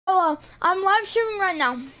I'm live streaming right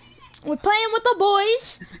now. We're playing with the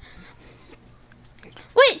boys.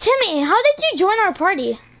 Wait, Timmy, how did you join our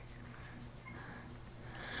party?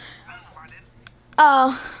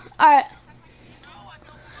 Oh, alright.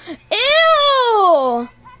 Ew!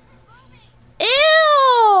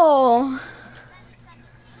 Ew!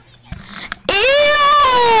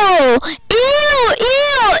 Ew! Ew!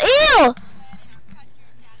 Ew! Ew!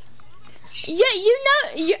 Yeah, you know,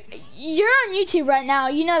 you're on YouTube right now.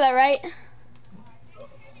 You know that, right?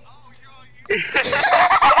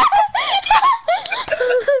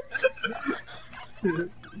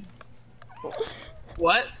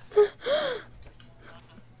 What?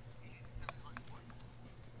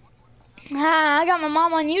 I got my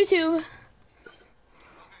mom on YouTube.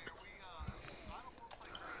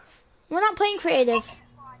 We're not playing creative.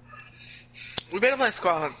 We better play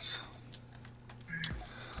squads.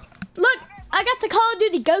 Look, I got the Call of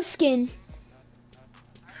Duty Ghost skin.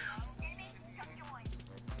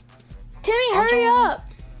 Timmy, hurry up.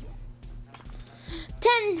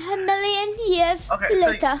 10 million years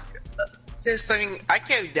later. Since I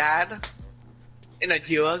killed Dad in a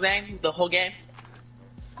duo game, the whole game.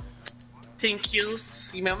 10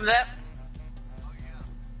 kills, you remember that?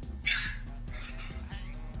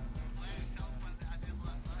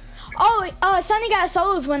 Oh, Sonny got a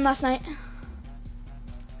solos win last night.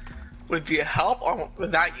 With your help or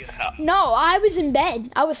without your help? No, I was in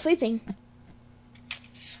bed. I was sleeping.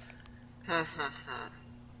 Not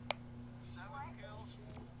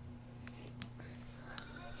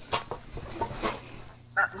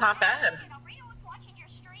bad.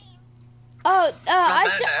 Oh,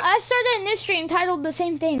 I started a new stream titled the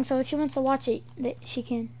same thing, so if she wants to watch it, she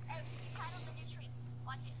can.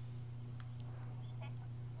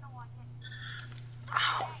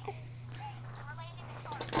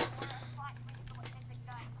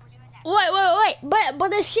 Wait,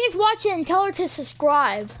 but if she's watching, tell her to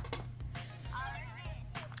subscribe.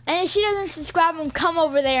 And if she doesn't subscribe, then come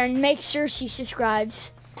over there and make sure she subscribes.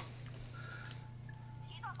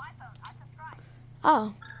 She's on my phone. I subscribed.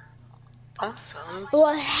 Oh. Awesome.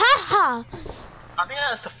 Well, haha. I think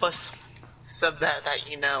that's the first sub that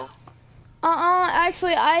you know.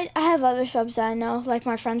 Actually, I have other subs that I know, like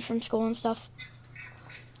my friends from school and stuff.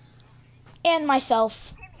 And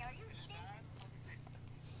myself. Timmy, are you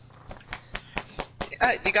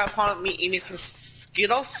eating? You got a problem with me eating some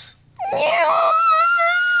Skittles?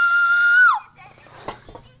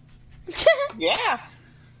 Yeah.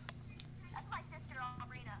 That's my sister,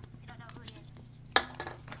 Albrina. You don't know who it is.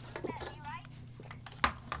 Is that me, right?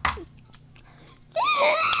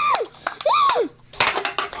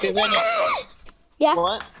 Okay, then Yeah.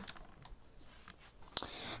 what?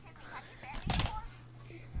 Timmy, have you been before?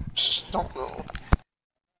 Don't know.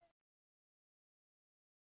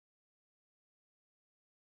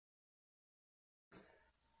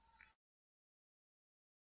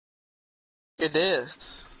 It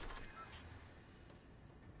is.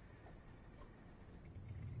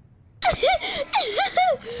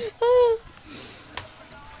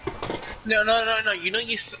 No. You know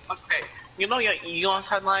okay. You know you all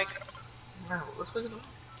sound like. What's it?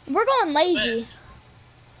 We're going lazy.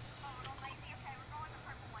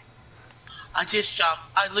 I just jumped.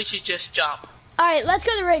 I literally just jumped. Alright, let's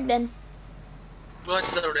go to rig then.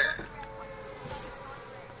 Let's go there.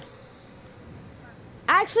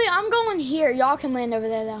 Actually, I'm going here. Y'all can land over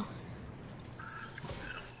there, though.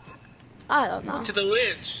 I don't know. To the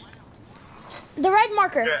ridge. The red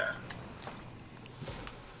marker. Yeah.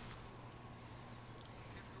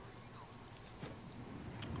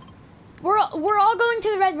 We're all going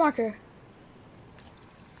to the red marker.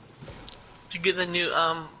 To get the new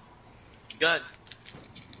gun.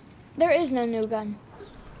 There is no new gun.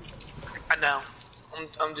 I know.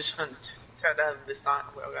 I'm just trying to try to have this on.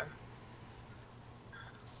 Okay. Okay,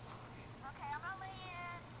 I'm gonna lay in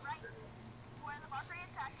right where the marker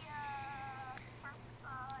is at the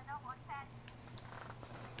launch pad.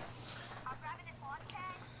 I'm grabbing this launch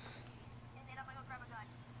pad, and then I'm gonna go grab a gun.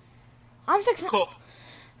 I'm fixing. Cool.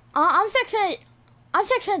 I'm fixing it.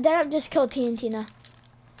 Dead up. Just kill TNT now.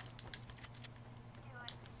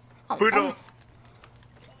 Brutal. Yeah.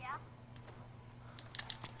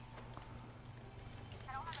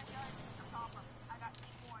 I don't have a gun, that's the problem. I got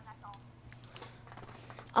C4 and that's all.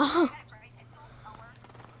 Oh. I got a grenade pistol, I'll work.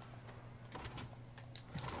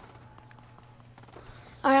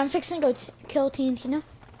 Alright, I'm fixing to go kill TNT now.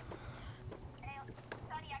 Hey,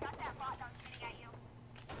 Sonny, I got that bot that was spitting at you.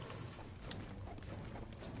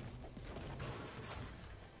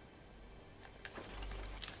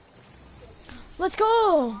 Let's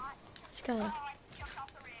go. Let's go. Oh, I jumped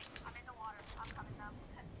off the rig. I'm in the water. I'm coming now.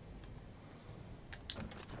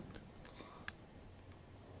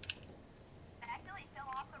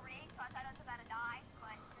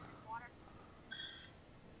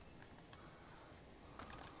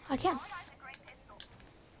 I can't. Molly has a great pistol.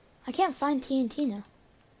 I can't find TNT now.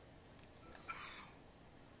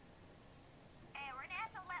 Hey, we're gonna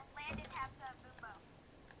have to let Landon have the boombo.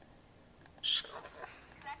 Cause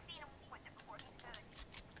I've seen him with it before. He's good.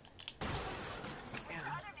 There's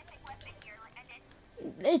other missing weapon here. Like I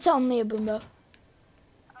did. It's only a boombo. Oh,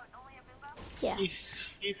 it's only a boombo. Yeah.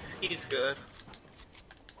 He's good.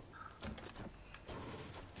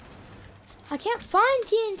 I can't find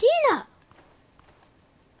TNT now.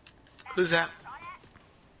 Who's that? Shot at?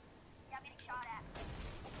 Yeah, I'm getting shot at.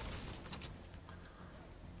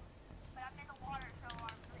 But I'm in the water, so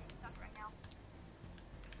I'm really stuck right now.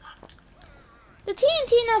 The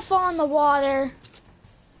TNT now fall in the water.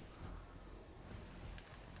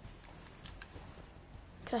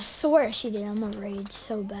 I swear she did. I'm gonna rage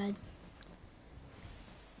so bad.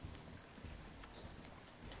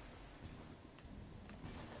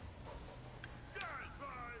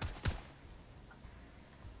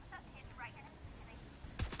 What's up, kid? Right here.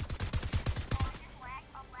 Oh, I just lagged.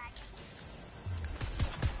 I'm lagging.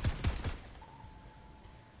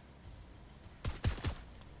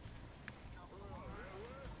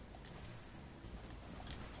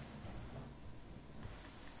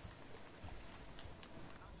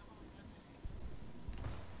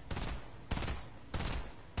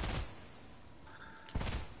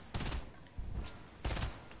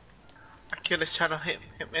 I killed a shadow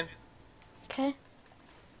hitman. Okay.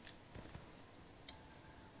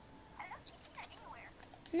 I don't see that anywhere.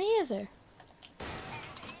 Me either. And there's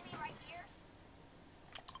an enemy right here.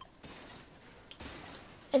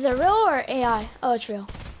 Is it real or AI? Oh, it's real.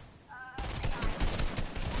 AI.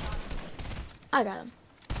 I got him.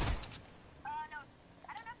 No. I don't know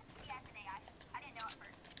if it's an AI. I didn't know at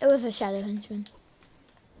first. It was a shadow henchman.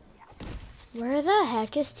 Where the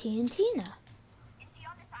heck is TNT now? Is she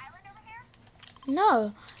on this island over here?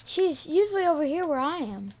 No, she's usually over here where I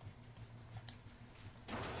am.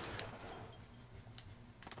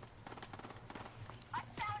 I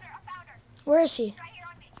found her. Where is she? She's right here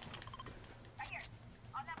on me. Right here.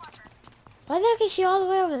 On that marker. Why the heck is she all the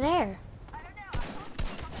way over there? I don't know. I'm supposed to be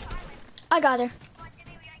on this island. I got her. Come on,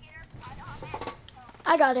 Jimmy, we gotta get her. I know I'm in. So,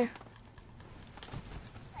 I got her. okay.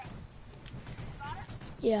 You got her?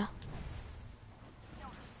 Yeah.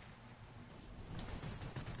 Killed her.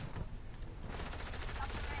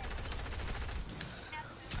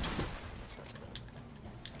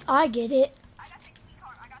 I get it. I got the key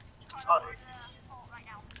card. I got the key card Oh. on the vault right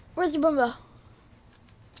now. Where's the boomba?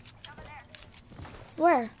 It's over there.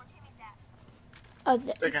 Where? Where Timmy's at. Oh,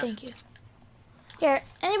 Okay. thank you. Here,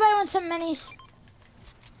 anybody want some minis? No,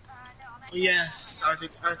 I'm at Yes, I'll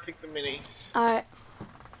take the mini. Alright.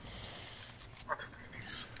 I'll take the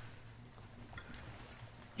minis.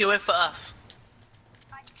 You wait for us.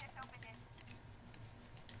 I just opened it.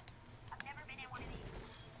 I've never been in one of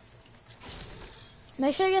these.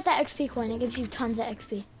 Make sure you get that XP coin. It gives you tons of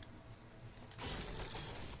XP.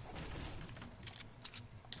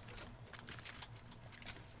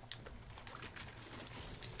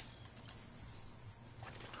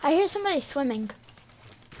 I hear somebody swimming.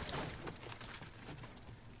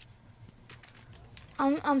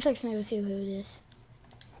 I'm fixing to go see who it is.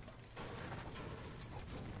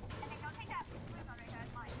 And then don't take that blue gun right there.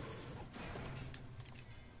 It's mine.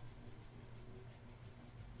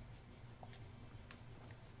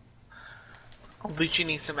 Oh, but you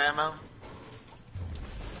need some ammo. Yeah,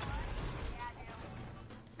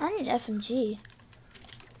 I do. I need SMG. There's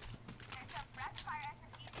some rapid fire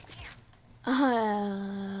SMGs in here.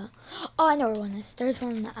 Oh, I know where one is. There's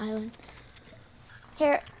one on the island.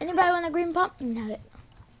 Here, anybody want a green pump? You can have it.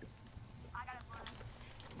 I got a blue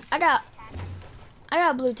I got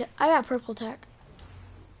tag. blue. I got purple tack.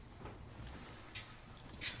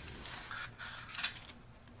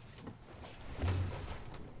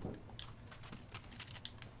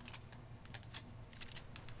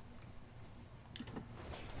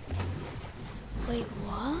 Wait,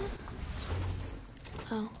 what?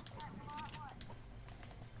 Oh.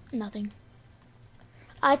 Nothing.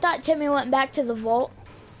 I thought Timmy went back to the vault.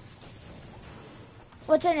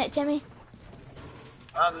 What's in it, Timmy?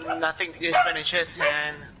 Nothing. Just finishes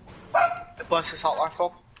and the bus assault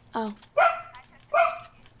rifle. Oh.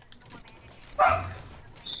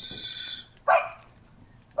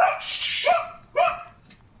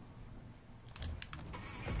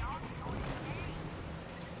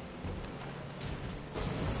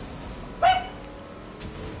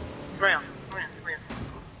 Come here.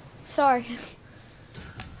 Sorry.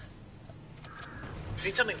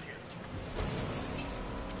 Need something.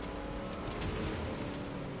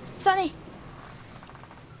 Sonny.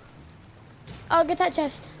 Oh, get that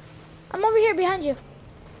chest. I'm over here behind you.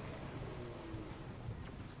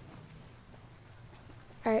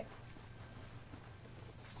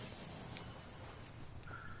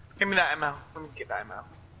 Give me that ammo. Let me get that ammo.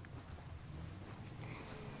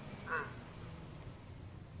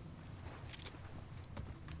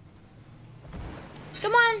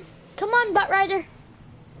 Come on, butt rider.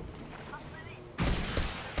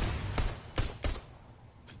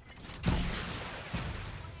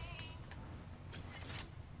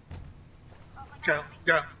 Go,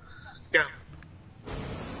 go, go.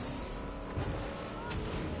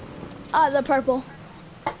 The purple.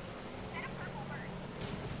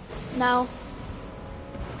 No.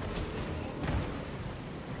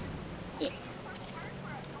 You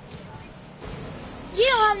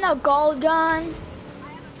don't have no gold gun.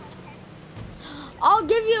 I'll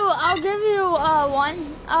give you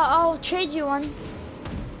one. I'll trade you one.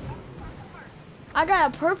 I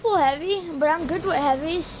got a purple heavy, but I'm good with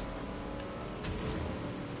heavies.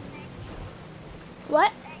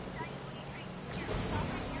 What?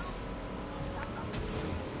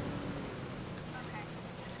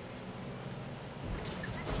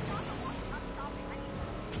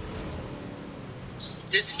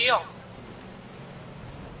 Just heal.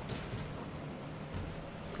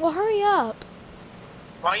 Well, hurry up.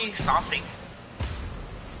 Why are you stopping?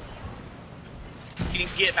 You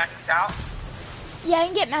can get maxed out? Yeah, I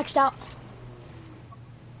can get maxed out.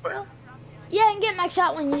 Well, Yeah, I can get maxed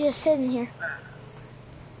out when you just sit in here.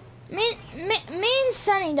 Me and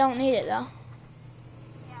Sunny don't need it though.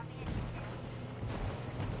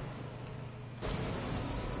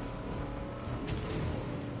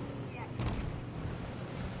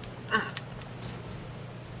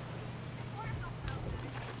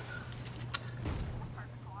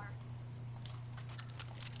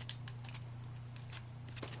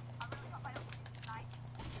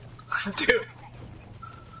 dude.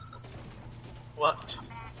 What?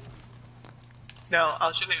 No,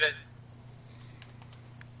 I'll show you that.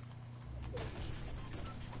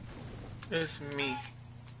 It's me.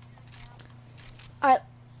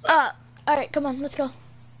 Alright, come on, let's go.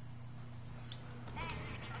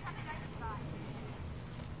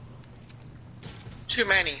 Too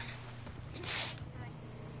many.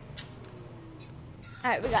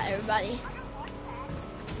 Alright, we got everybody.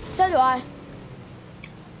 So do I.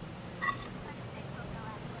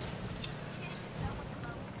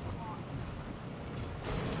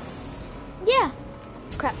 Yeah.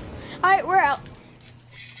 Crap. Alright, we're out.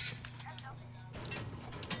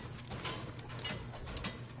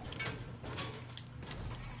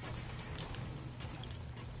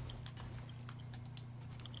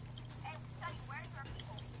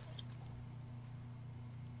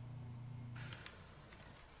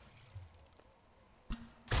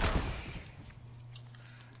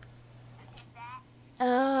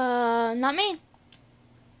 Not me.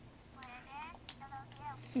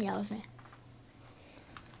 Yeah, it was me.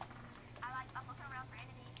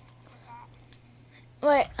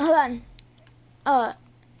 Wait, hold on.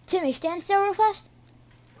 Timmy, stand still real fast.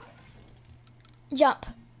 Jump.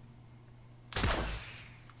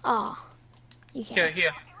 Aw, you can't.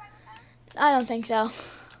 Here. I don't think so.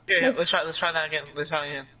 Yeah, let's try that again. Let's try it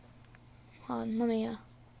again. Hold on, let me,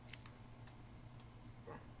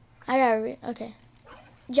 I gotta okay.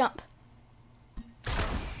 Jump.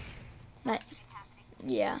 Like,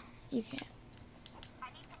 yeah, you can't.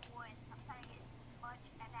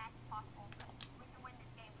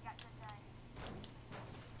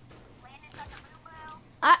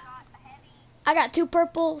 I got 2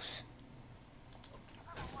 purples.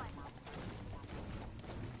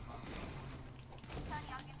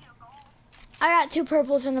 I got 2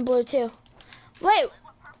 purples and the blue too. Wait.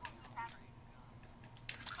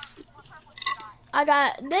 I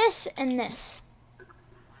got this and this.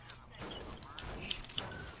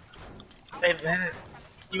 Hey, man,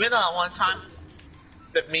 you remember that one time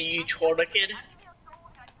that me, you trolled a kid?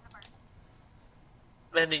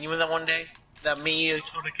 Landon, you remember that one day that me, you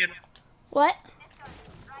trolled a kid? What?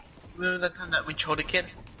 Remember that time that we trolled a kid?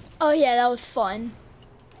 Oh yeah, that was fun.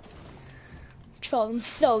 Trolled him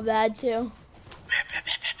so bad too.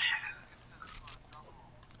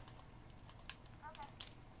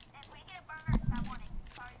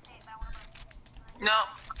 No,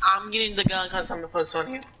 I'm getting the gun because I'm the first one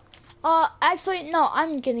here. Actually, no,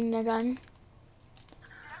 I'm getting the gun.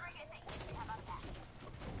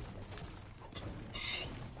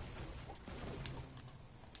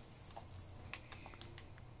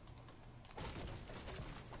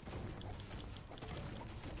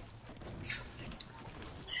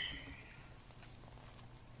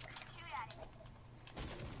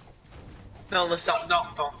 No, let's stop.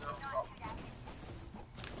 Don't.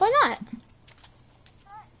 Why not?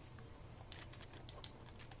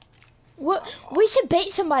 What? We should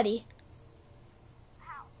bait somebody.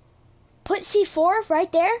 Put C4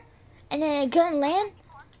 right there, and then it couldn't land.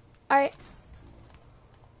 All right.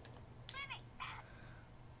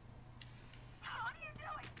 What are you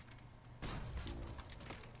doing?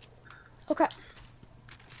 Okay.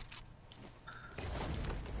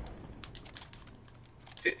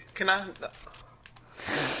 Can I? Sunny,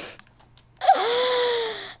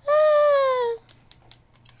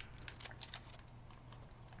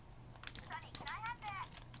 can I have that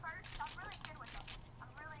first? I'm really good with them.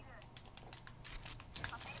 I'm really good.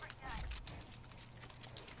 My favorite gun.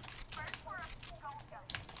 First for a gold gun.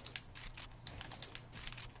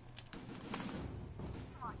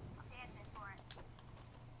 Come on, I'm dancing for it.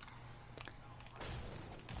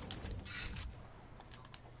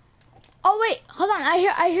 Oh wait, hold on.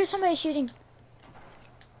 I hear somebody shooting.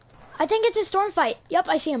 I think it's a storm fight. Yep,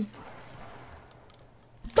 I see him.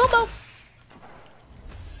 Boom, boom.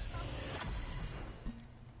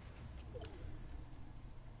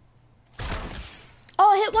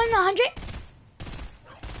 Oh, I hit 100.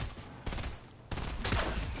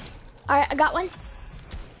 All right, I got one.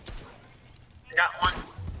 I got one.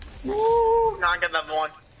 Woo! Now I got another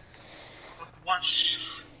one. With one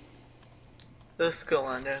Let's go,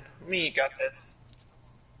 London. Me, you got this.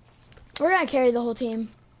 We're gonna carry the whole team.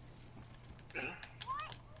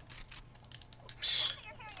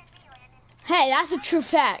 Hey, that's a true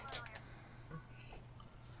fact.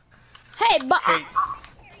 Hey, but Hey,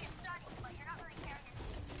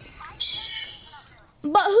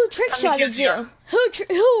 but who trick How many shotted kills you you? got?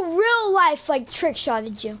 Who real life like trick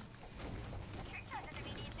shotted you?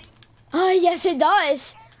 Oh yes, it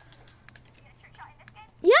does.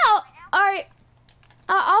 Yeah. All right.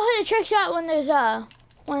 I'll hit a trick shot when there's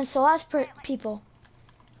when it's the last people.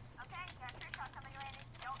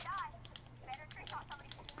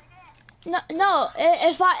 No.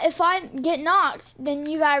 If I get knocked, then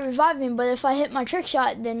you gotta revive me. But if I hit my trick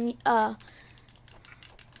shot, then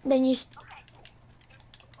you.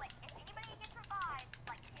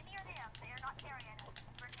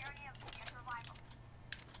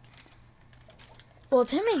 Well,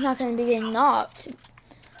 Timmy's not gonna be getting knocked.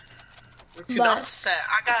 dude, But- I'm set.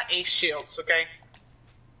 I got 8 shields, okay?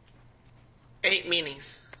 8 minis,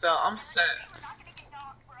 so I'm set.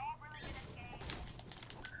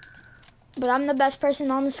 But I'm the best person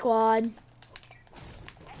on the squad.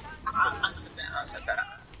 I said that. I said that.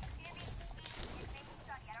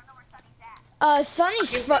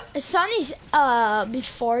 Sonny's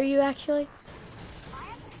before you actually.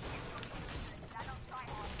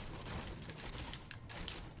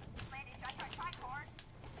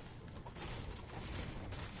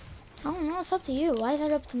 I don't know. It's up to you. Why is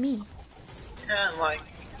that up to me? Yeah, like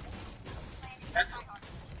that's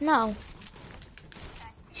No.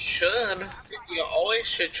 should. You always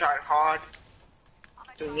should try hard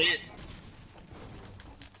to win,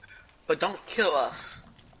 but don't kill us.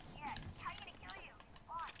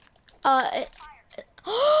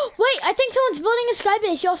 Wait. I think someone's building a sky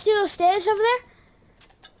base. Y'all see those stairs over there?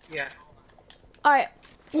 Yeah. All right.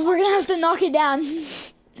 We're gonna have to knock it down.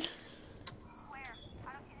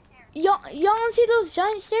 Y'all don't see those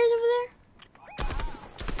giant stairs over there?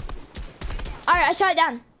 All right, I shot it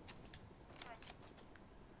down.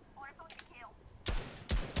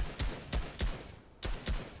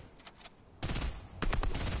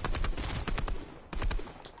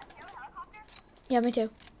 Yeah, me too.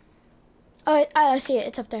 Oh, I see it.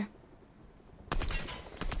 It's up there.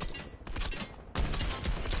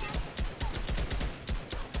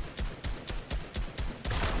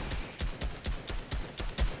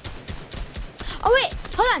 Oh wait,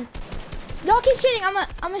 hold on. Y'all keep shooting. I'm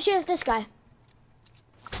gonna shoot at this guy.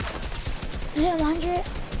 I hit 100.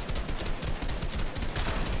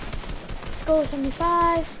 Let's go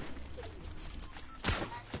 75.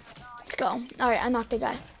 Let's go. All right, I knocked the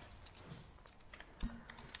guy.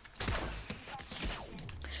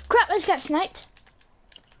 Crap, I just got sniped.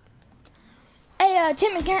 Hey,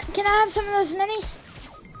 Timmy, can I have some of those minis?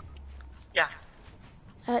 Yeah.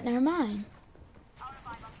 Never mind.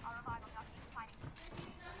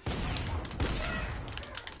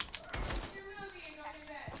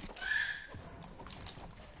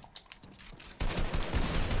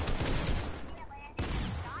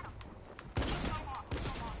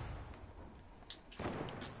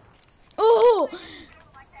 Ooh!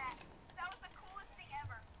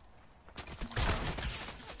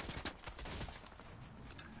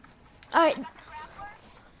 All right.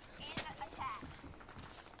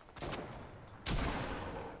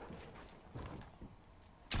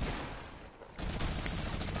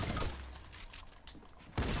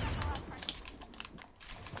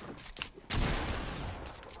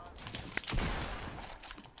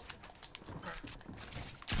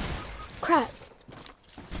 Crap.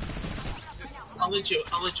 I'll let you. Here,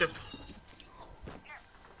 I'll make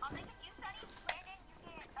it you study. Brandon, you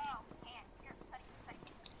can. Oh, and here, study.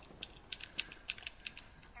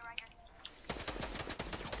 Here, right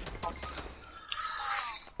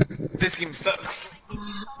here. This game sucks.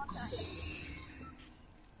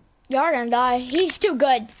 You're gonna die. He's too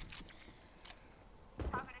good.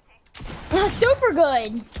 How good it take? Super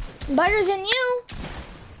good. Better than you.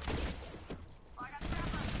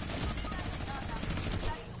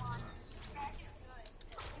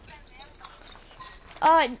 Oh,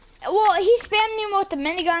 I got Well, he spammed me with the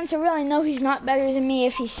minigun, so really, no, he's not better than me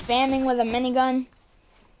if he's spamming with a minigun.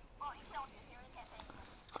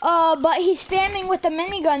 But he's spamming with the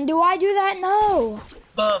minigun. Do I do that? No.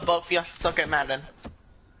 But both of y'all suck at Madden.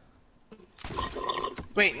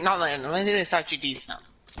 Wait, not Landon. Landon is actually decent.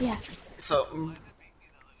 Yeah. So.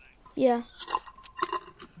 Yeah.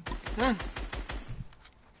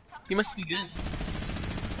 He must be good.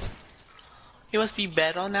 He must be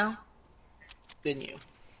better now than you.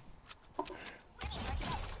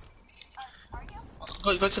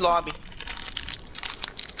 Go to the lobby.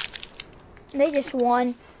 They just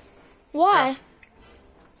won. Why? Yeah.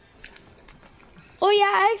 Oh yeah,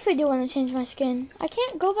 I actually do want to change my skin. I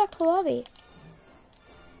can't go back to the lobby.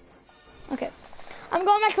 Okay. I'm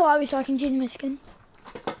going back to the lobby so I can change my skin.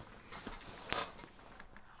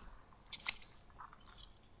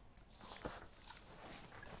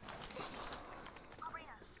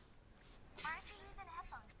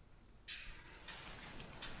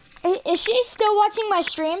 Is she still watching my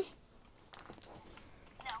stream?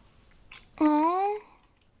 No. Oh.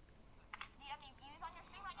 Do you have any views on your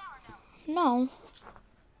stream right now or no? No.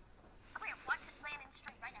 Come here, watch it land in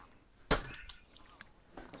stream right now.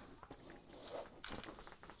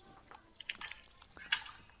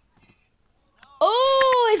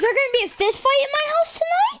 Oh, is there gonna be a fist fight in my house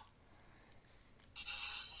tonight?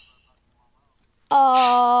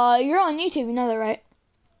 You're on YouTube, you know that, right?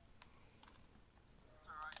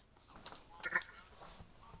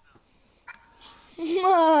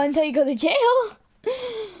 Until you go to jail.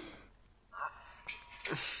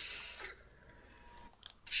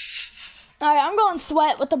 Alright, I'm going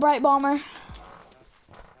sweat with the Bright Bomber.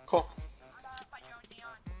 Cool.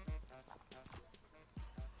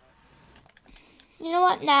 You know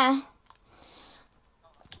what? Nah.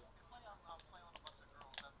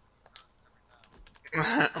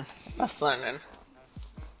 That's Landon.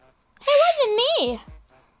 Hey, it wasn't me.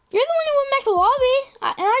 You're the one who went back to the lobby.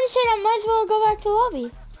 And I just said I might as well go back to the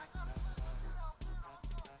lobby.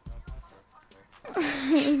 Hey,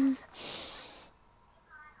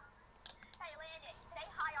 Landon, say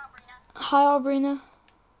hi, Aubrina. Hi, Aubrina.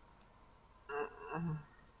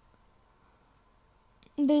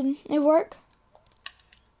 Did it work?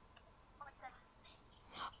 What's that?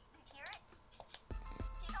 Did you hear it?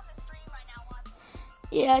 She's on the stream right now watching.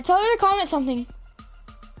 Yeah, tell her to comment something. Hey,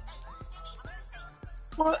 Timmy, I'm gonna say.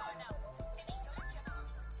 What? Oh, no. Timmy, go to channel.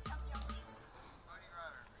 Tell me your name.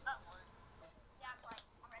 Oh. Yeah, I'm like,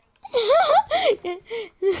 I'm ready.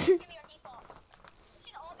 Give me your default. We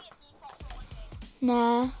should all be at default for one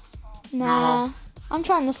game. Nah. I'm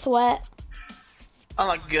trying to sweat. I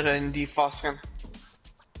like good in default skin.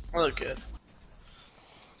 I look good.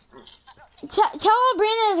 Tell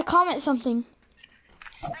Aubrina to comment something.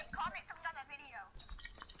 Hey, comment something on that video.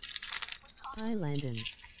 Hi, Landon.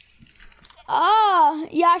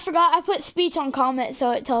 Yeah, I forgot. I put speech on comment,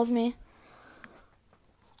 so it tells me.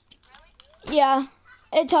 Really? Yeah,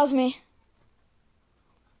 it tells me.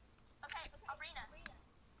 Okay, Aubrina.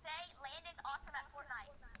 Say Landon's awesome at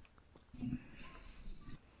Fortnite.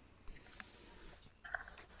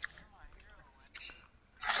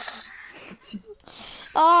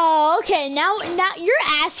 Oh, okay. Now you're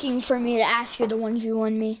asking for me to ask you to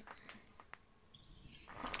 1v1 me.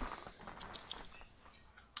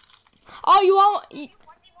 Oh, you want? If you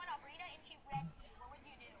 1v1 Aubrina and she wrecked you, what would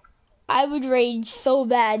you do? I would rage so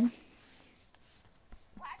bad. What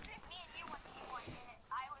happened if me and you 1v1 and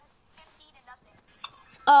I was 50 to nothing?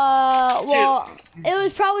 Well, it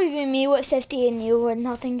would probably be me with 50 and you with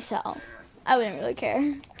nothing, so I wouldn't really care.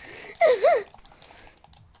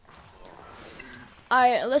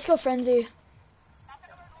 Alright, let's go frenzy. I thought we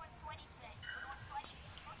were going sweaty today. We're going sweaty.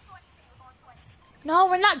 We're going sweaty. We're going sweaty. No,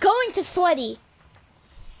 we're not going to sweaty.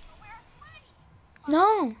 But we're sweaty.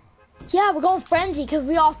 No. Yeah, we're going frenzy because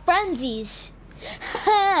we all frenzies.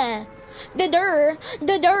 The dur,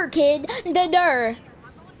 kid, the dur. I'm going there.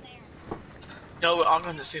 No, we're all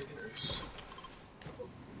gonna see this.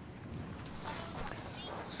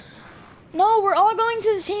 No, we're all going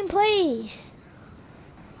to the same place.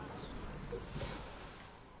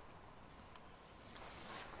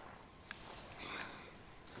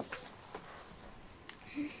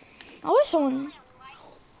 someone.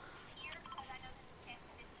 here because I know there's a chance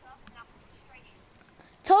to miss stuff and I'm frustrated.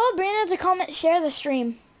 Tell Brina to comment, share the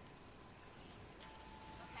stream.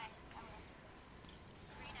 Okay, I will.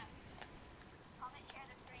 Sabrina, comment, share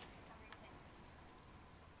the stream for some reason.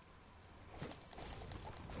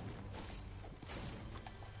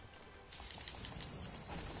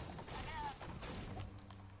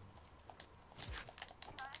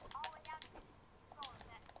 I'm gonna turn all the way down to this scroll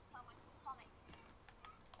that someone comment.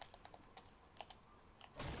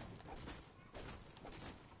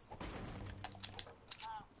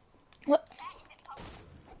 What? Chat isn't public.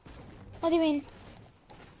 What do you mean?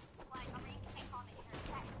 Like, I'm reading the same comment here.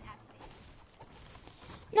 Chat isn't activated.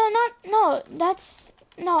 No, that's,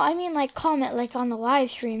 no, I mean like comment like on the live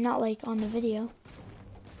stream, not like on the video.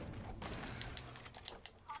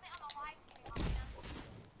 Comment on the live stream,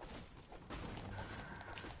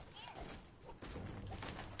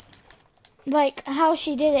 Marina. Like how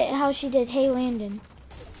she did it, how she did Hey Landon. I'm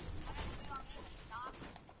gonna put it on me, but stop.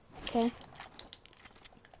 Okay.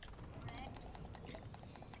 Red.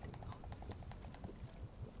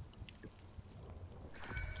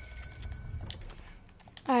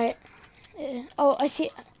 Alright. Oh, I see.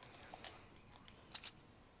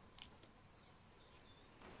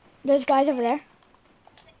 There's guys over there.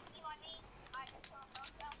 Click the team on me. I just saw a phone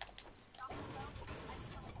cell. Drop the phone. I just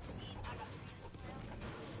saw the speed. I got 3 in this room.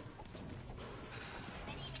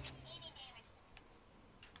 Didn't even do any damage to me.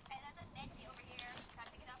 Hey, there's a med kit over here. Can I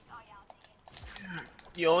pick it up? Oh yeah, I'll take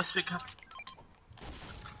it. You always pick up. Anybody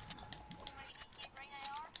need a ring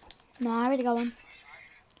AR? No, I already got one.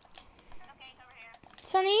 Okay, it's over here.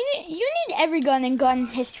 Sonny, you need every gun in gun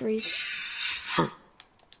history.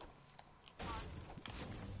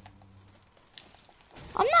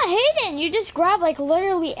 I'm not hating. You just grab like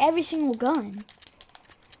literally every single gun.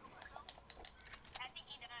 I think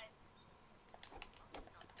he does.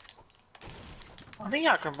 I think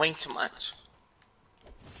y'all complain too much.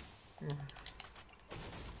 I think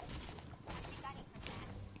I need some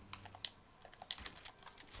that.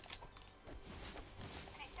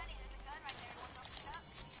 Hey, Sonny, there's a gun right there. Wanna go pick it up?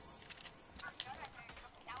 There's a gun right there. You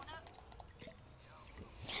wanna pick that one up?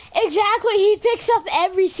 Exactly. He picks up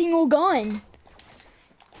every single gun.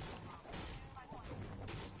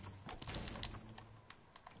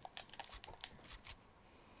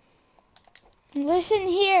 Listen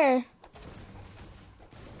here.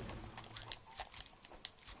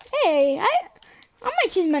 Hey, I might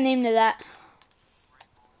change my name to that.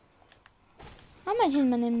 I might change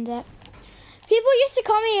my name to that. People used to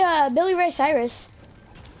call me Billy Ray Cyrus.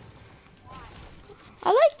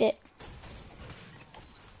 I liked it.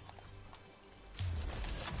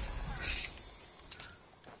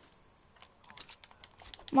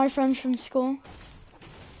 My friends from school.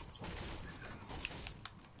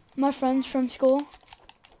 My friends from school.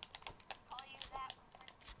 Call you that from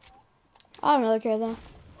friends from school? I don't really care though.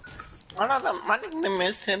 I don't know, my nickname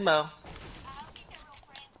is Timbo. I don't think they're real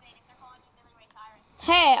friends then if they're calling you Billy Ray Cyrus.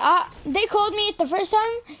 Hey, they called me it the first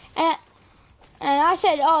time, and I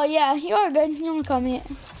said, oh yeah, you are good. You want to call me it.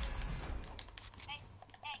 Hey,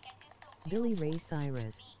 and just still Billy Ray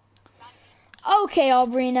Cyrus. Okay,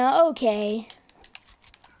 Albrina, okay.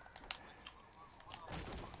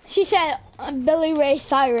 She said Billy Ray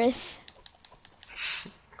Cyrus.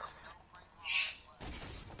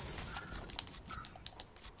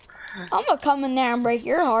 I'm gonna come in there and break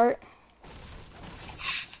your heart.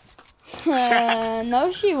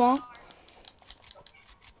 No, she won't.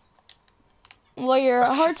 Well, your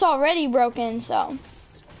heart's already broken, so.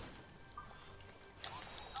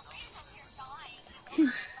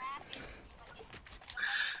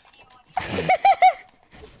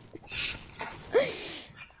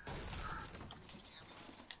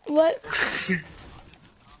 What?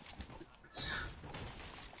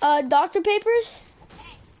 Doctor papers?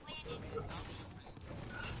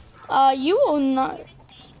 You will not.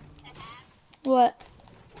 What?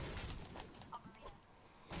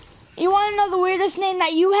 You want to know the weirdest name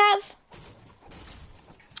that you have?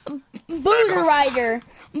 Booter Rider.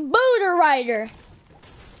 Booter Rider.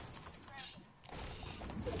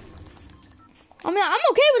 I mean, I'm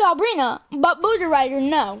okay with Albrina, but Booter Rider,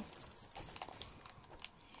 no.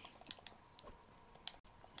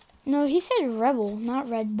 No, he said Rebel, not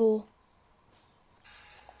Red Bull.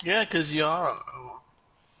 Yeah, cause you are.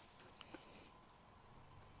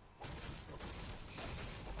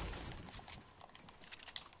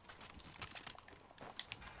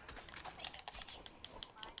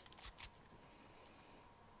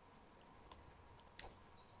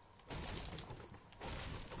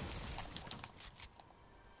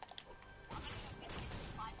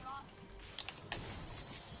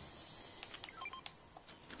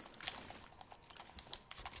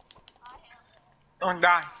 Don't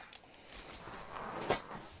die.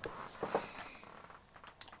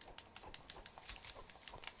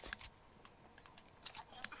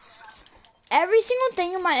 Every single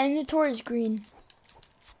thing in my inventory is green.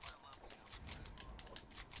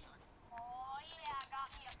 Oh yeah, I got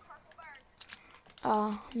me a purple bird.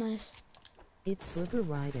 Oh, nice. It's Booger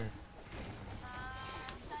Rider.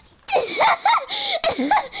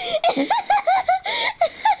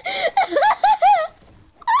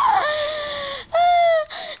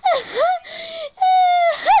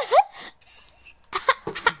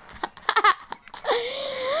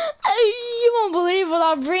 You won't believe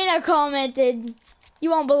what Albrina commented. You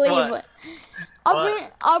won't believe What? what.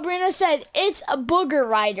 What? Albrina said, it's a booger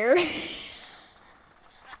rider.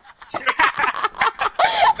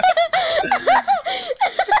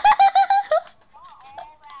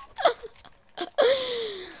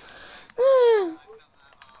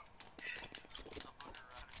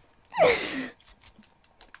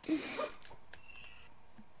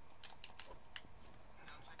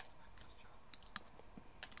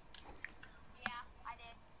 Yeah, I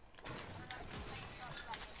did.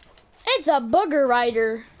 It's a booger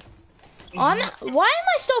rider. Why am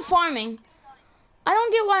I still farming? I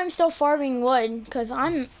don't get why I'm still farming wood, cause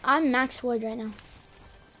I'm max wood right now.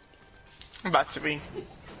 About to be.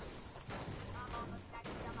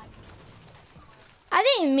 I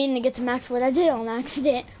didn't even mean to get to max wood. I did it on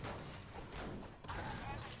accident. Where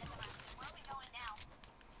are we going now?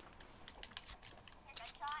 Your gun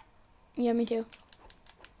shot? Yeah, me too.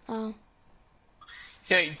 Oh,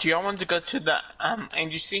 Hey, do y'all want to go to the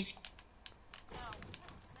NGC? No. Let me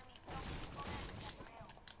go back to the rail.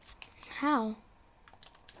 how?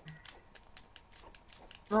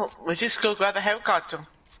 No, we just go grab a helicopter.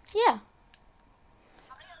 Yeah. I'm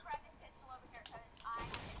gonna go grab this pistol over here because I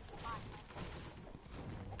have it locked.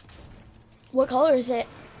 What color is it?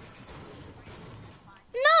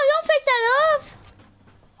 No, don't pick that up.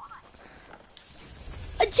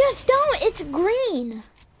 Just don't. It's green. If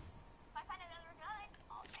I find another gun,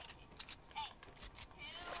 I'll take it. Hey, 2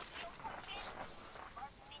 shield potions or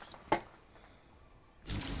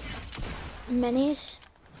mini. Minis.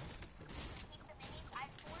 Keep the minis. I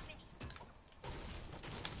have 4 minis.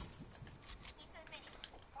 Keep the minis.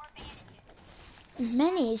 4 bandages.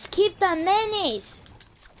 Minis. Keep the minis.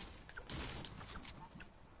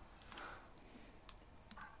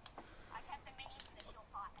 I kept the minis in the shield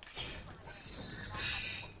pot.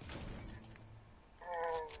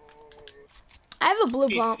 I have a blue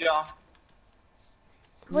pump. Peace, y'all.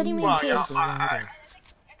 What do you mean, Wow, peace? y'all. Booger Rider.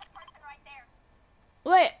 There's a person right there.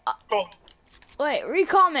 Wait. Go. Wait.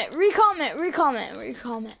 Recomment. Recomment. Recomment.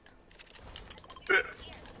 Recomment.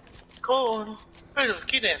 Cool. Pedro,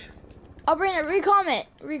 get in. Albrina, recomment.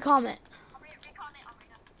 Recomment. I'll read it. Recon it. I'll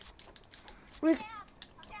read it. Re Come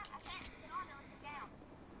down. I can't. Get on there. Let's get down.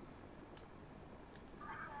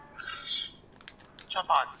 Jump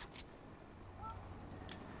on.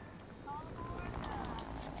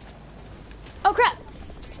 Oh crap!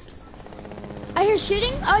 I hear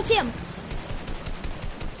shooting. Oh, I see him.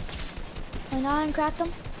 Oh, now I cracked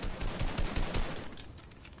him.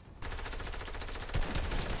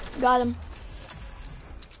 Got him.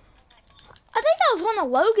 I think that was one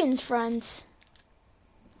of Logan's friends.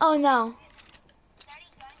 Oh no. Is there any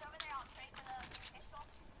guns over there? I'll trade for the pistol.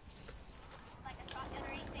 Like a shotgun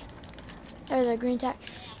or anything. There's a green tack.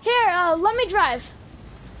 Here, let me drive.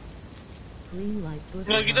 Green light Booger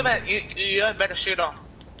No, you Rider. you had better shoot on.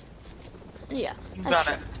 Yeah. Think that's about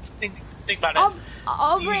true. it. Think about I'll, it.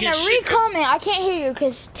 I'll You bring a can shoot them. recomment. I can't hear you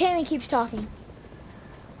because Tammy keeps talking.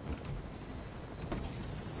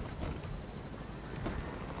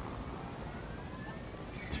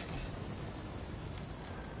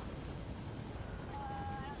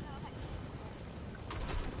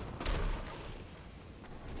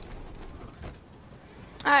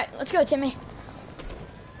 Alright, let's go, Timmy.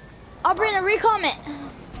 I'll bring a recomment.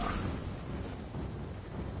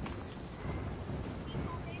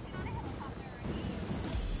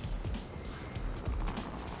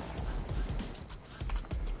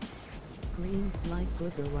 Green light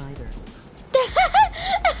Booger Rider.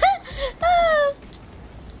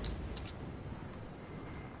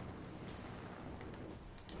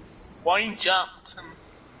 Why you jumped?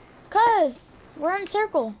 Cause we're in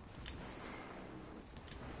circle.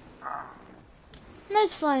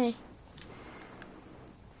 That's funny.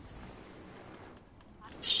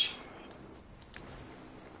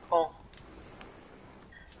 Oh.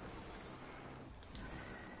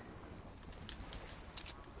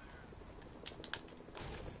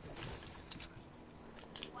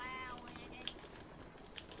 Wow, Landon.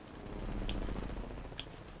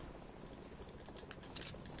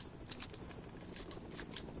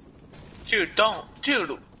 Dude, don't. Dude.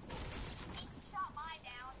 Shot mine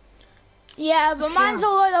down. Yeah, but mine's a Yeah.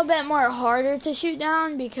 little bit more harder to shoot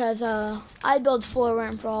down because I build floor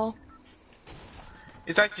ramp for all.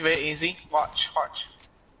 It's actually very easy. Watch, watch.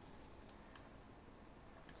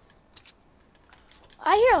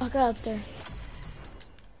 I hear a helicopter.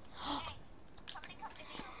 Somebody come to me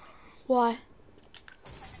real quick. Why?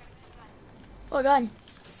 What gun?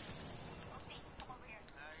 Let's see. Come over here.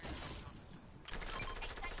 Hey, Sonny, come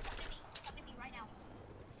to me. Come to me right now.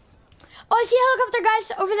 Oh, I see a helicopter, guys,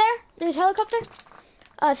 over there. There's a helicopter.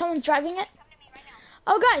 Someone's driving it. Come to me right now.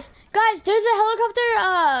 Oh, guys, there's a helicopter.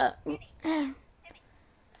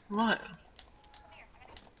 What? Come here. I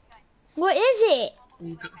gotta get this guy. What is it?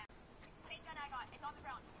 Same gun I got. It's on the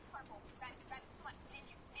ground. It's purple. Grab it. Grab it. Come on. Get in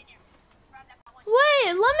here. Get in here. Grab that one.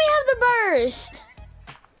 Wait, let me have the burst.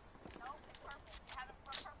 No, it's purple. It has a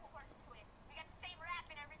purple version to it. We got the same wrap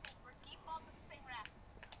and everything. We're default with the same wrap.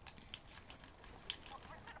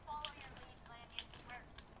 We're just gonna follow your lead, Landon.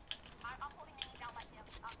 I'm holding Minnie down like him.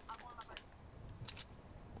 I'm holding my bird.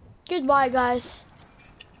 Goodbye, guys.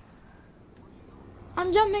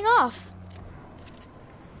 I'm jumping off.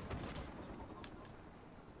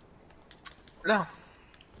 No.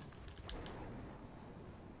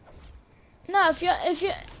 No, if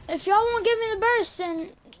y'all won't give me the burst, then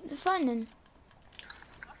it's fine then.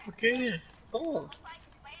 Okay. Oh. Looks like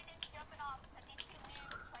Landon's jumping off because he's too new to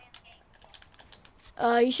playing the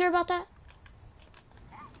game. You sure about that?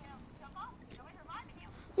 Yeah, jump off. Nobody's reviving you.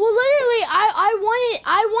 Well, literally,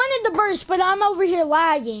 I wanted the burst, but I'm over here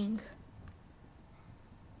lagging.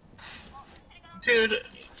 Dude,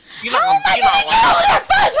 you're How not am I gonna gonna get over there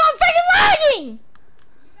first when I'm freaking lagging?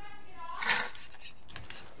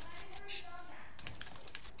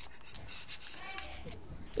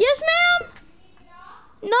 Yes, ma'am?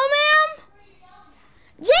 No, ma'am?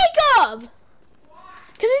 Jacob!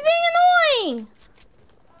 Cause he's being annoying!